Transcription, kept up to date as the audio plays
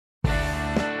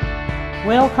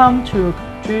Welcome to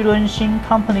CHU LUN SING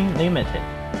CO Limited.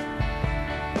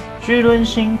 CHU LUN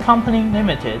SING Co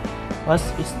Limited was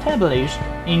established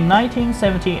in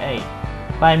 1978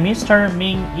 by Mr.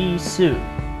 Ming Yi Su,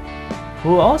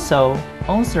 who also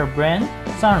owns the brand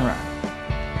SUN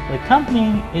RUN. The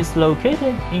company is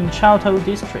located in Chiao Tou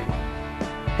District,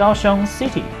 Kaohsiung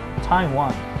City,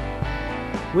 Taiwan.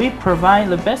 We provide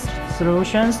the best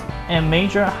solutions and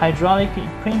major hydraulic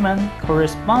equipment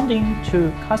corresponding to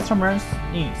customers'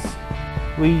 needs.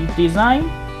 We design,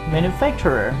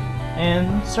 manufacture,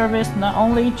 and service not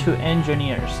only to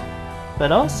engineers,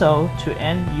 but also to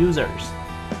end users.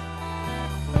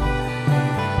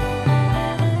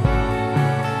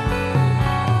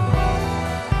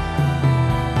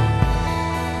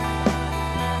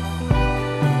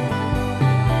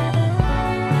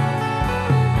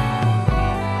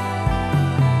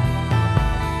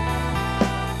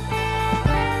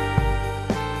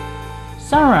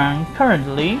 SUN RUN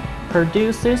currently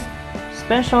produces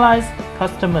specialized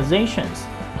customizations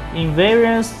in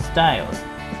various styles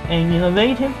and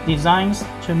innovative designs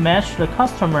to match the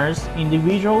customer's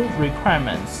individual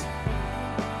requirements.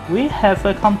 We have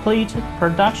a complete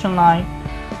production line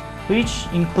which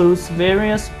includes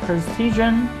various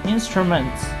precision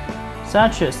instruments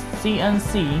such as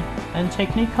CNC and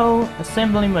technical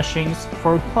assembly machines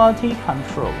for quality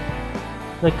control.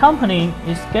 The company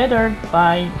is gathered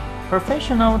by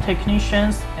professional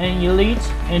technicians and elite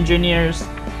engineers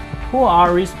who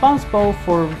are responsible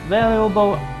for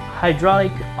valuable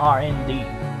hydraulic R&D.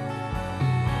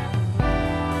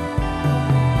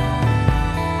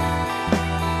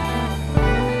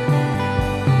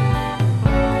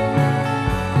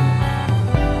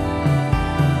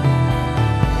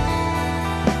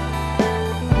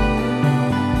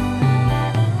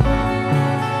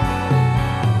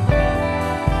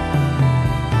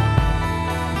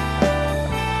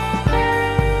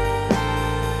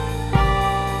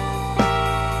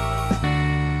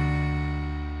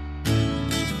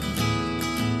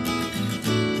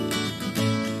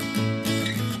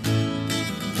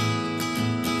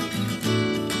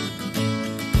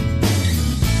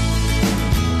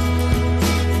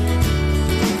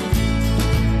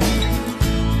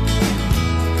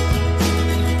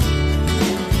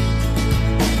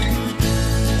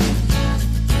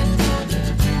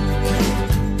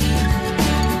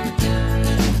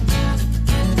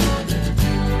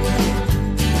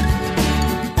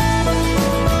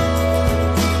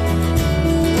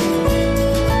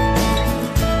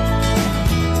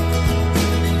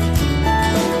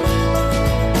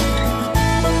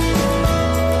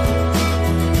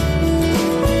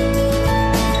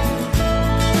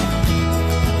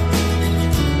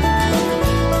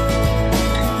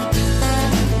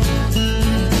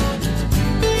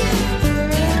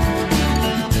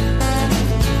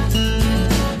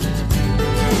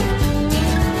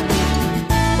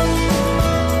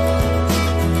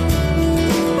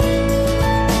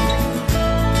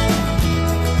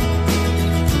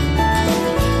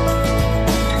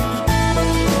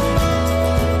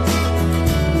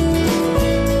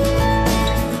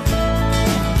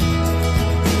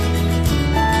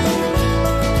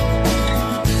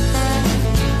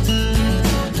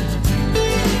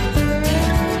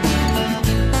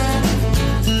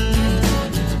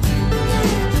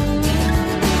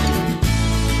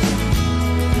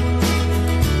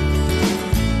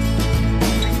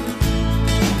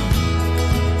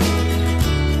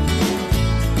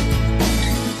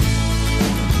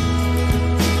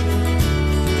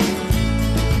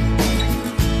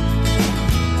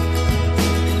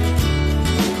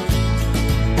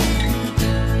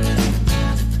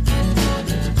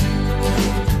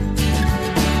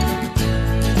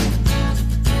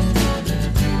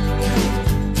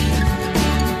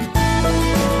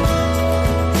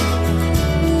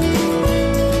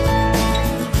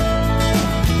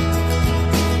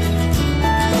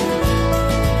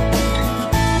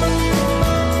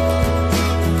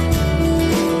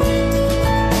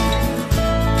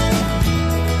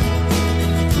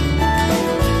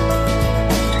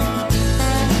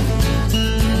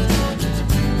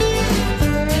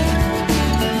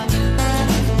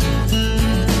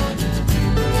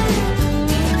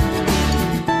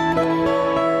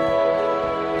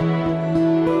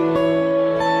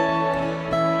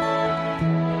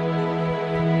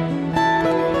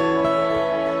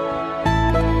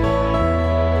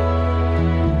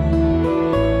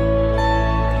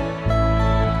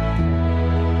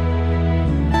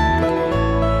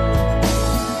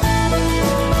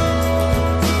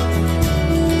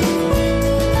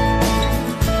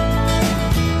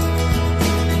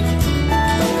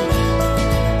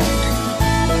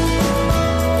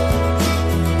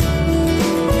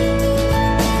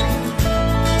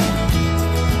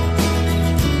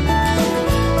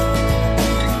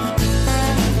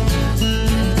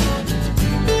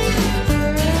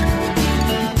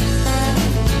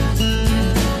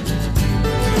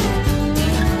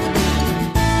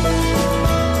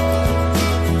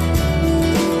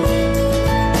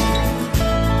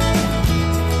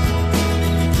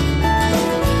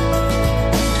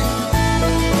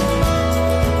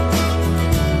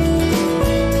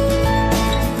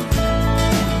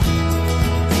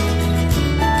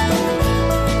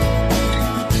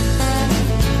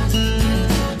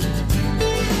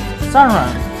 SUN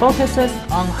RUN focuses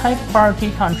on high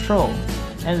quality control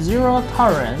and zero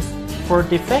tolerance for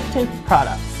defective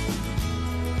products.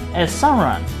 At SUN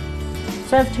RUN,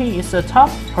 safety is a top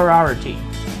priority.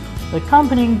 The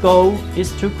company goal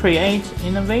is to create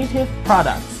innovative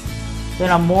products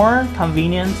that are more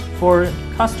convenient for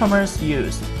customers'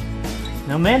 use.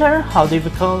 No matter how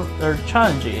difficult the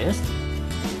challenge is,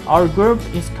 our group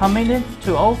is committed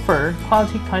to offer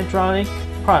quality hydraulic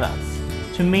products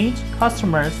to meet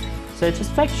customers'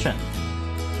 satisfaction.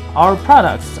 Our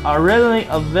products are readily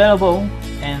available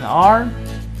and are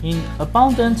in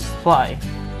abundant supply.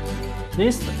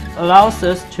 This allows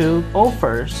us to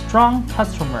offer strong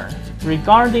customer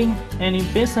regarding any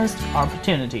business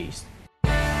opportunities.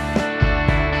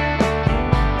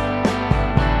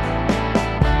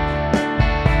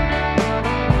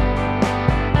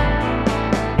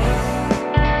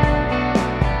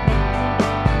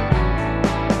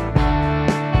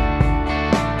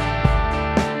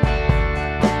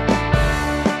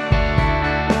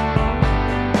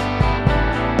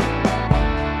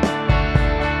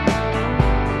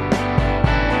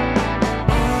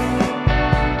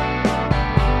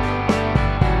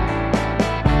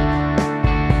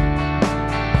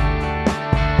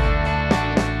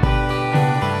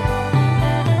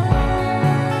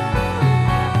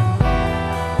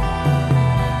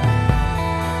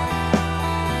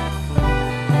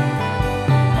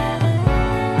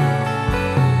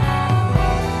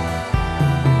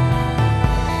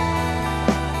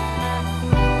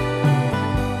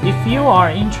 If you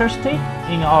are interested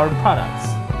in our products,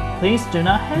 please do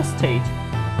not hesitate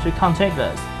to contact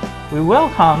us. We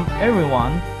welcome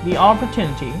everyone the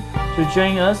opportunity to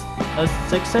join us as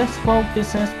successful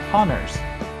business partners.